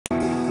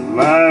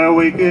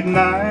wake at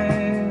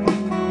night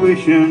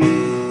wishing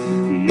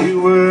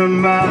you were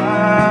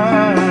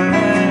mine.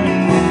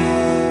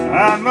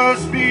 I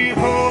must be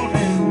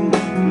holding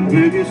the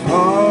biggest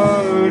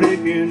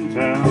heartache in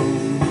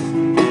town.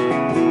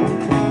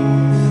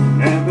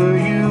 Whenever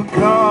you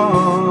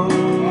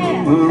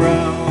come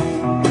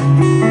around,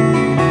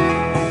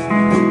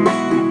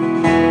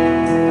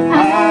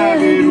 I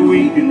get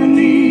weak in the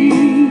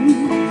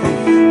knees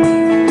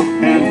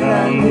and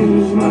I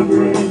lose my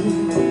breath.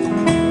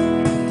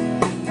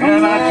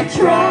 And I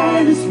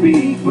try to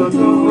speak, but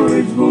the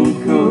words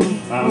won't come.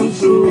 I'm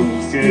so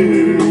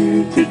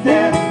scared to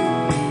death.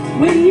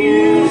 When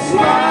you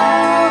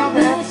smile,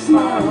 that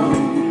smile,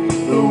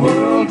 the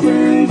world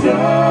turns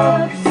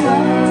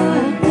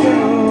upside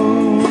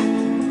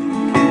down.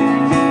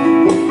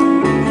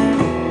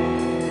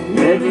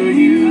 Whenever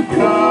you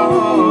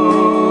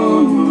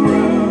come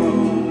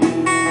around,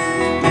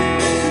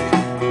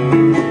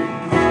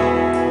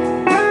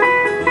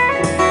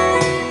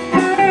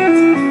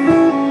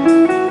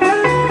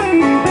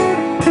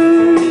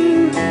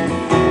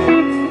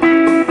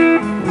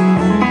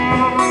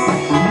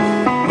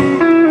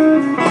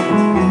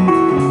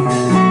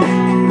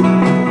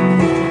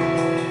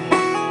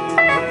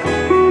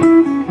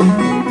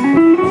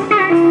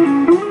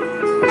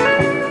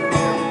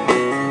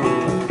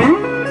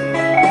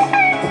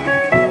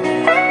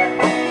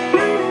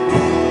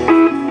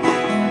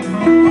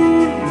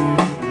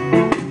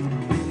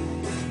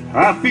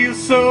 I feel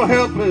so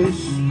helpless,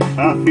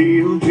 I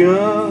feel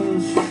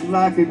just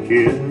like a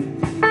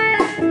kid.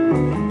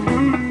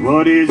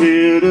 What is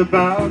it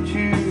about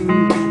you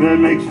that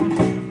makes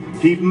me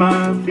keep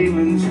my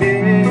feelings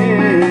hid?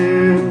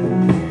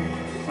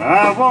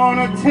 I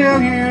wanna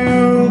tell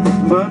you,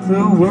 but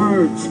the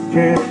words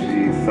can't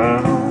be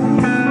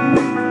found.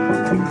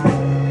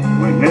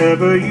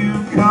 Whenever you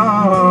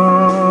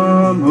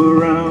come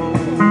around,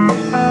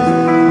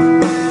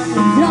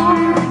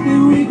 dark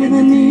and weak in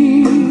the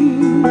knees,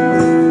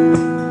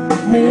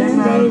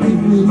 and I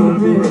lose my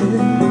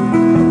breath.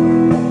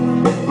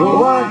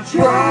 oh, I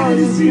try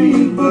to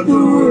speak, but the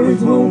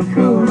words won't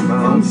come.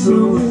 I'm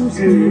so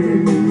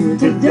scared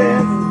to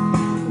death.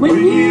 When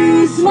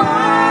you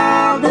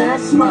smile, that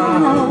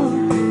smile,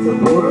 The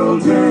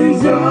world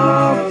turns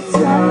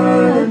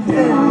upside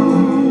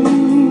down.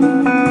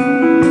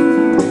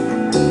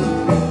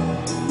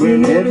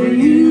 Whenever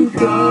you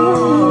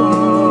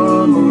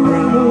come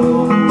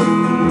around,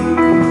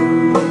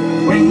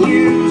 when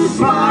you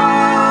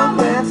smile,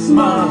 that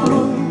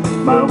smile,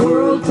 my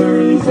world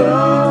turns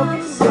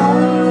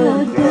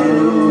upside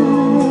down.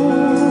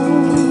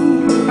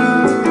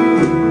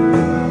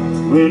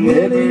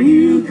 Whenever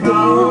you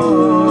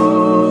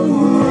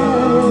come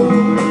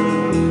around,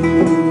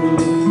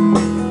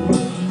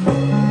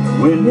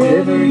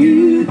 whenever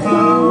you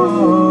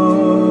come